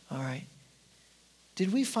 All right.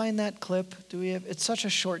 Did we find that clip? It's such a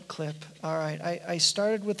short clip. All right. I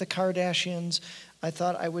started with the Kardashians. I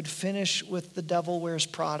thought I would finish with The Devil Wears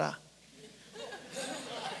Prada.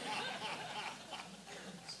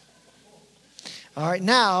 All right.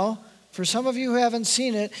 Now, for some of you who haven't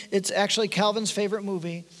seen it, it's actually Calvin's favorite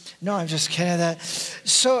movie. No, I'm just kidding.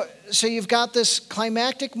 So you've got this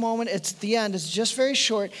climactic moment. It's the end. It's just very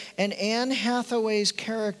short. And Anne Hathaway's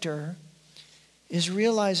character is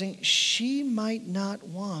realizing she might not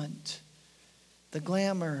want the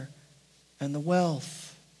glamour and the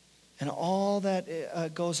wealth and all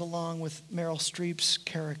that goes along with Meryl Streep's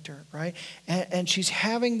character, right? And she's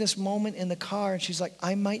having this moment in the car, and she's like,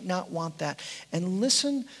 I might not want that. And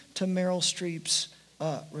listen to Meryl Streep's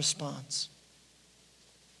response.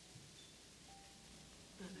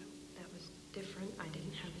 That was different. I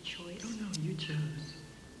didn't have a choice. No, you chose.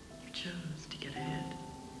 You chose to get ahead.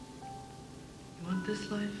 You want this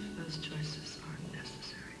life? Those choices aren't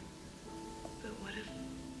necessary. But what if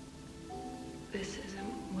this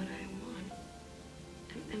isn't what I want?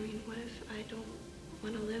 I mean, what if I don't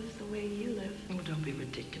want to live the way you live? Oh, don't be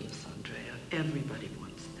ridiculous, Andrea. Everybody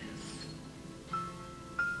wants this.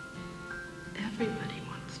 Everybody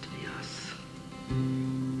wants to be us.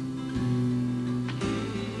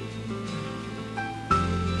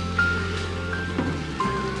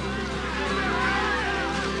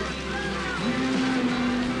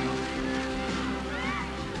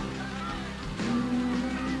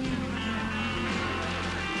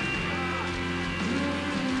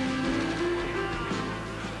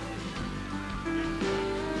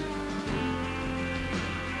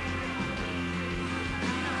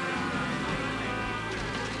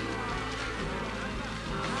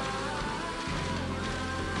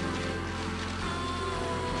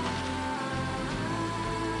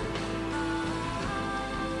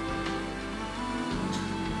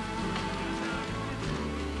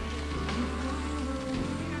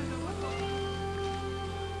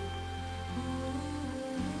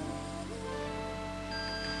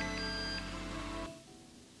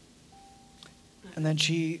 And then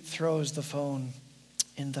she throws the phone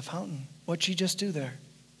in the fountain. What'd she just do there?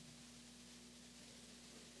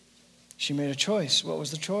 She made a choice. What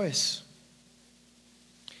was the choice?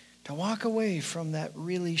 To walk away from that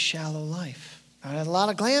really shallow life. Now, it has a lot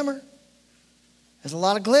of glamour. There's a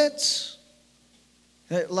lot of glitz.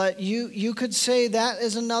 You could say that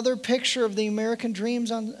is another picture of the American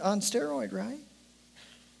dreams on steroid, right?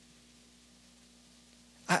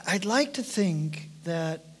 I'd like to think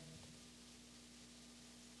that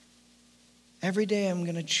every day I'm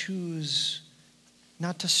going to choose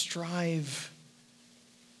not to strive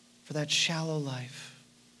for that shallow life.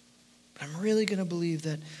 But I'm really going to believe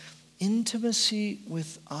that intimacy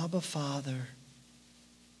with Abba Father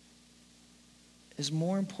is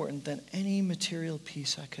more important than any material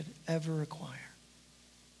piece I could ever acquire.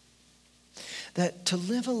 That to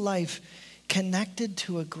live a life connected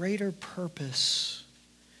to a greater purpose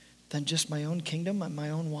than just my own kingdom and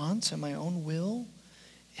my own wants and my own will,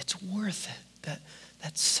 it's worth it.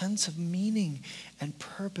 That sense of meaning and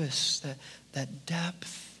purpose, that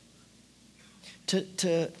depth.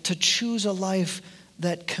 To choose a life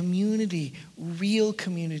that community, real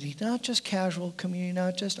community, not just casual community,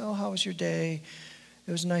 not just, oh, how was your day?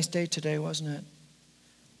 It was a nice day today, wasn't it?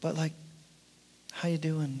 But like, how you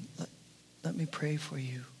doing? Let me pray for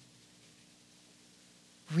you.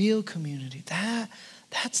 Real community.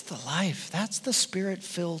 That's the life. That's the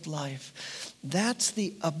Spirit-filled life. That's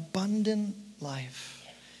the abundant life.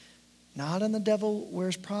 Not in the devil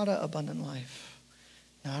wears Prada abundant life.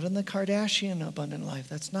 Not in the Kardashian abundant life.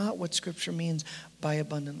 That's not what Scripture means by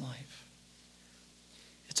abundant life.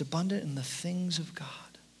 It's abundant in the things of God,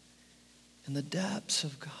 in the depths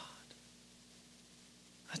of God.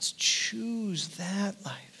 Let's choose that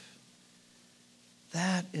life.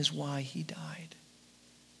 That is why he died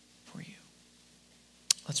for you.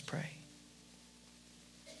 Let's pray.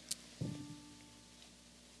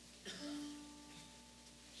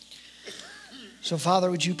 So, Father,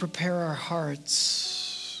 would you prepare our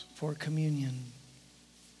hearts for communion?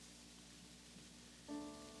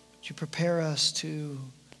 Would you prepare us to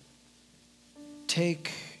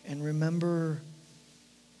take and remember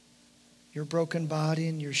your broken body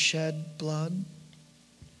and your shed blood?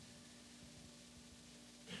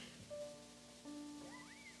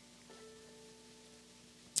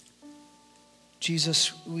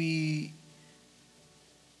 Jesus, we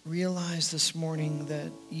realize this morning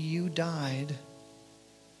that you died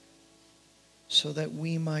so that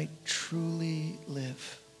we might truly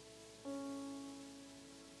live.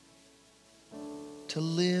 To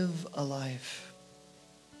live a life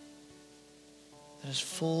that is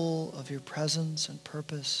full of your presence and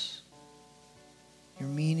purpose, your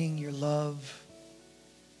meaning, your love,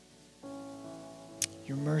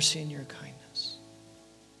 your mercy and your kindness.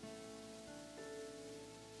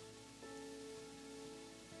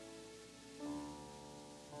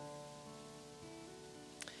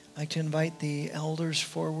 I'd like to invite the elders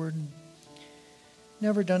forward.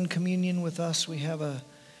 Never done communion with us. We have a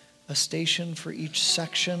station for each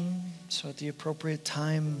section. So at the appropriate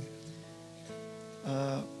time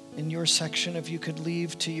in your section, if you could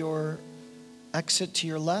leave to your exit to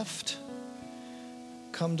your left,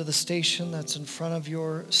 come to the station that's in front of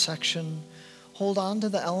your section. Hold on to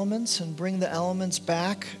the elements and bring the elements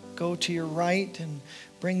back. Go to your right and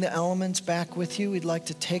bring the elements back with you. We'd like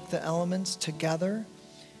to take the elements together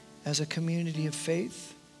as a community of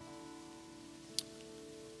faith.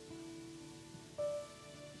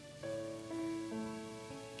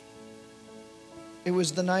 It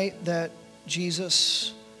was the night that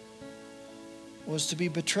Jesus was to be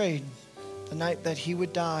betrayed, the night that he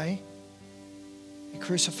would die, be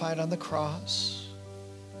crucified on the cross.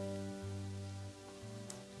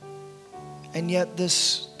 And yet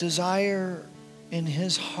this desire in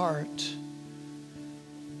his heart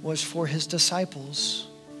was for his disciples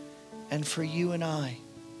and for you and I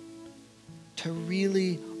to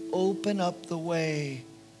really open up the way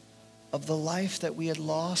of the life that we had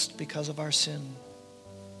lost because of our sin.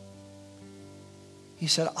 He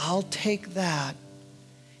said, I'll take that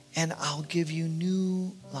and I'll give you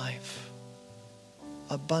new life,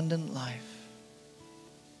 abundant life.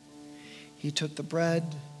 He took the bread,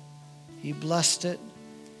 he blessed it,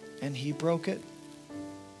 and he broke it.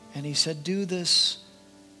 And he said, do this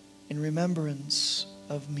in remembrance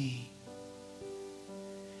of me.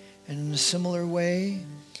 And in a similar way,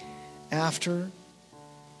 after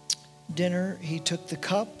dinner, he took the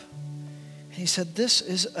cup and he said, this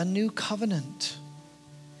is a new covenant.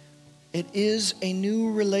 It is a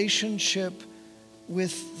new relationship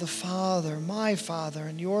with the Father, my Father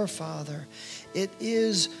and your Father. It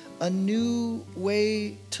is a new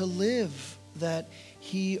way to live that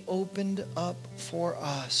he opened up for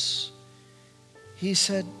us. He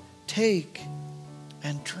said, take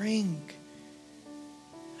and drink.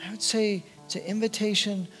 I would say it's an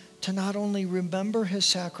invitation to not only remember his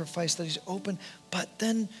sacrifice that he's opened, but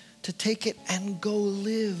then to take it and go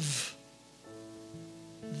live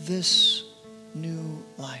this new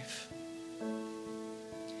life.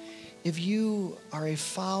 If you are a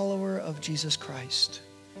follower of Jesus Christ,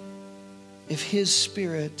 if his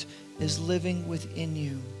Spirit is living within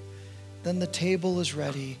you, then the table is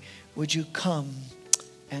ready. Would you come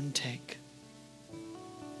and take?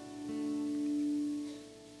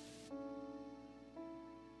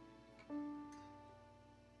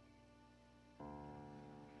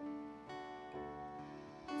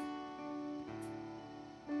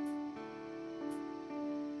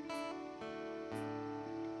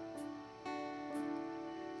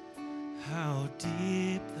 How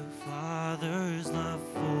deep the Father's love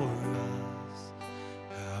for us,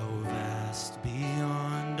 how vast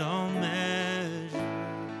beyond all measure,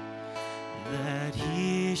 that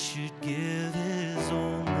he should give his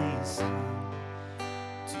only Son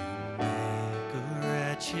to make a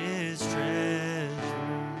wretch his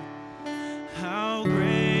treasure. How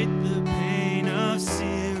great the pain of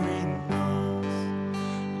searing us,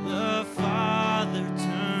 the Father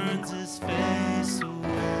turns his face away.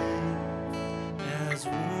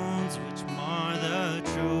 Wounds which mar the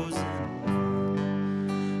chosen one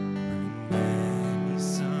bring many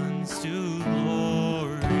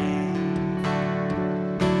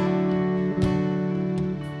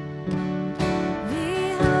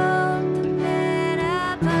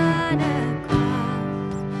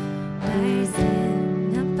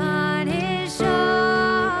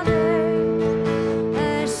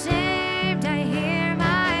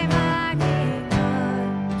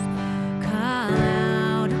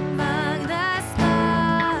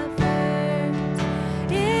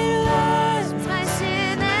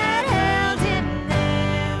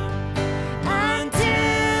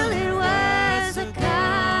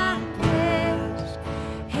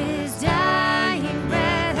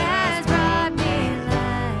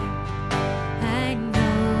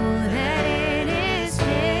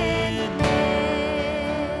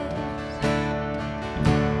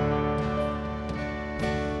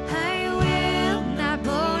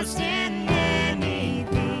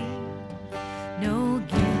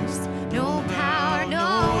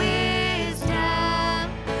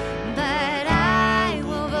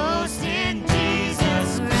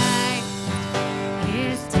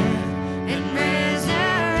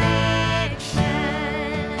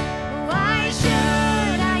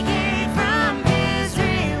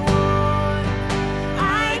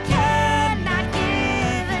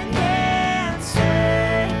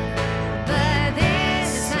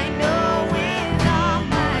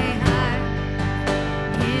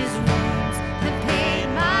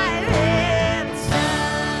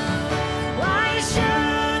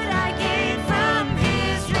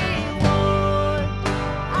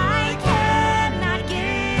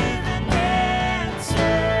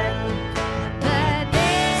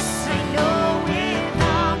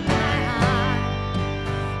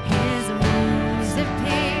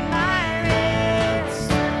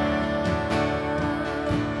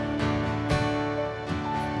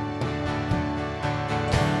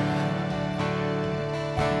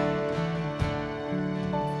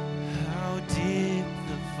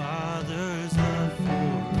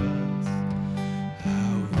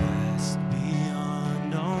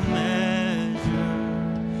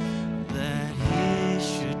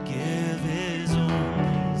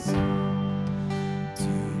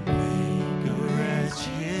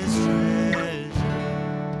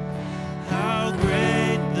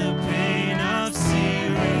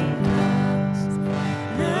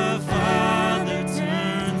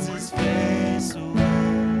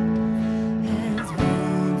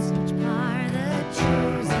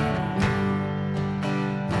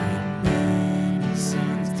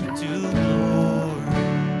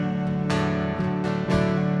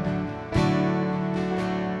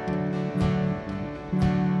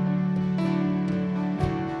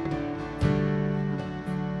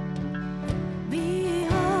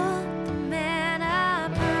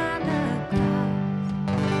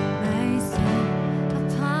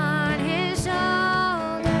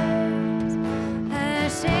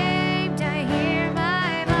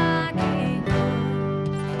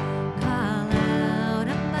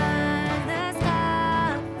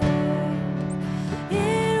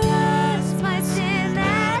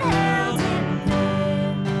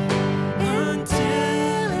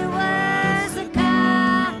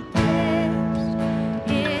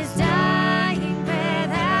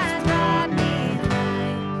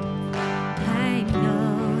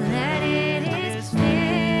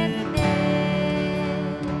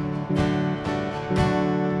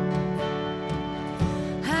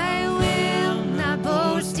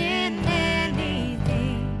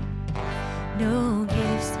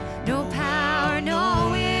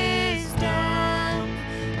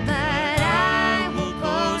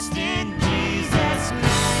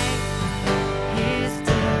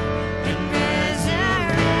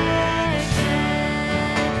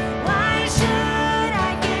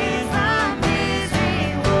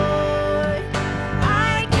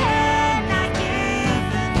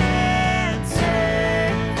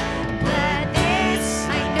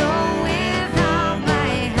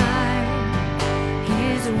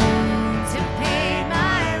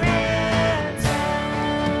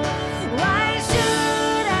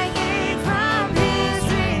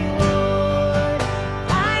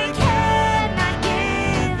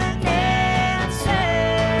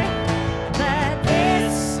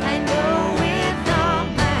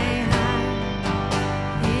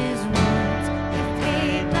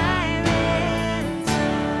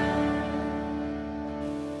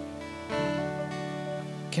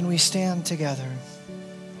Can we stand together?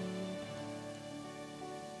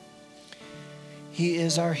 He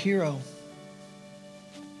is our hero.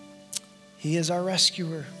 He is our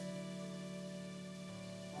rescuer.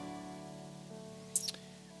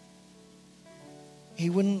 He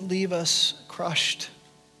wouldn't leave us crushed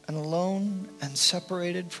and alone and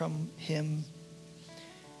separated from him.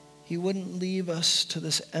 He wouldn't leave us to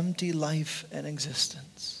this empty life and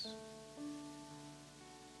existence.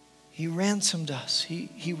 He ransomed us.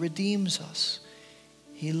 He redeems us.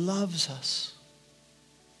 He loves us.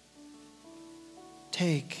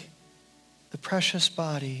 Take the precious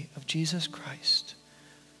body of Jesus Christ,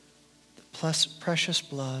 the precious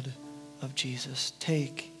blood of Jesus.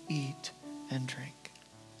 Take, eat, and drink.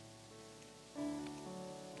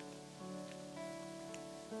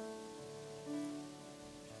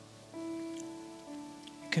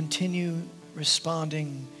 Continue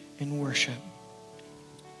responding in worship.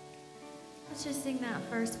 Let's just sing that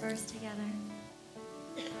first verse together.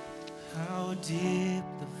 How deep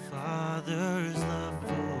the Father's love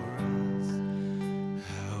for us,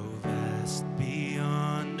 how vast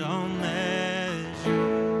beyond all measure,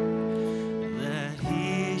 that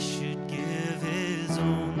he should give his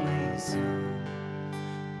only Son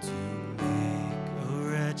to make a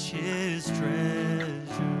wretch his treasure.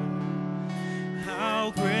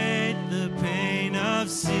 How great the pain of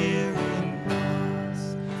searing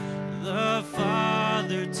cross, the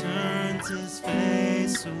Father turns his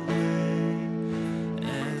face away,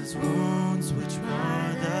 as wounds which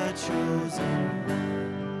mar the chosen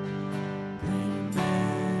one bring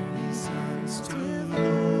many sons to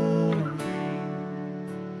glory.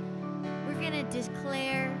 We're going to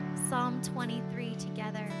declare Psalm 23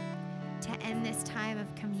 together to end this time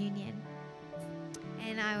of communion.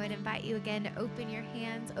 And I would invite you again to open your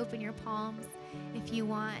hands, open your palms if you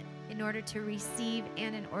want, in order to receive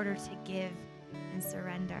and in order to give and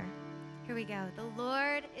surrender. Here we go. The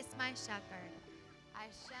Lord is my shepherd. I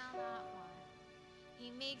shall not want.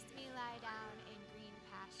 He makes me lie down in green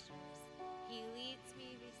pastures. He leads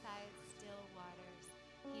me beside still waters.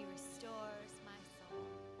 He restores my soul.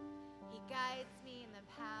 He guides me in the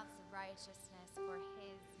paths of righteousness for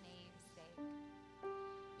his name's sake.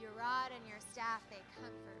 Your rod and your staff, they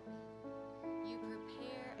comfort me. You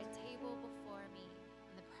prepare a table before me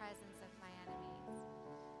in the presence of my enemies.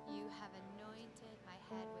 You have anointed my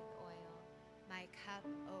head with oil. My cup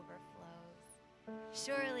overflows.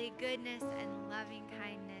 Surely goodness and loving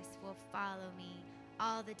kindness will follow me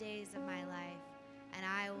all the days of my life, and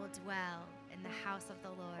I will dwell in the house of the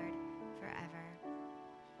Lord forever.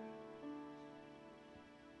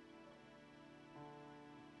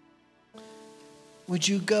 Would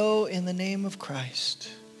you go in the name of Christ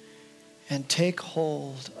and take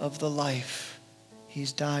hold of the life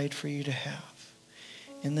he's died for you to have?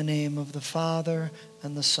 In the name of the Father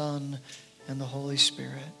and the Son and the Holy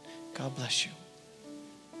Spirit, God bless you.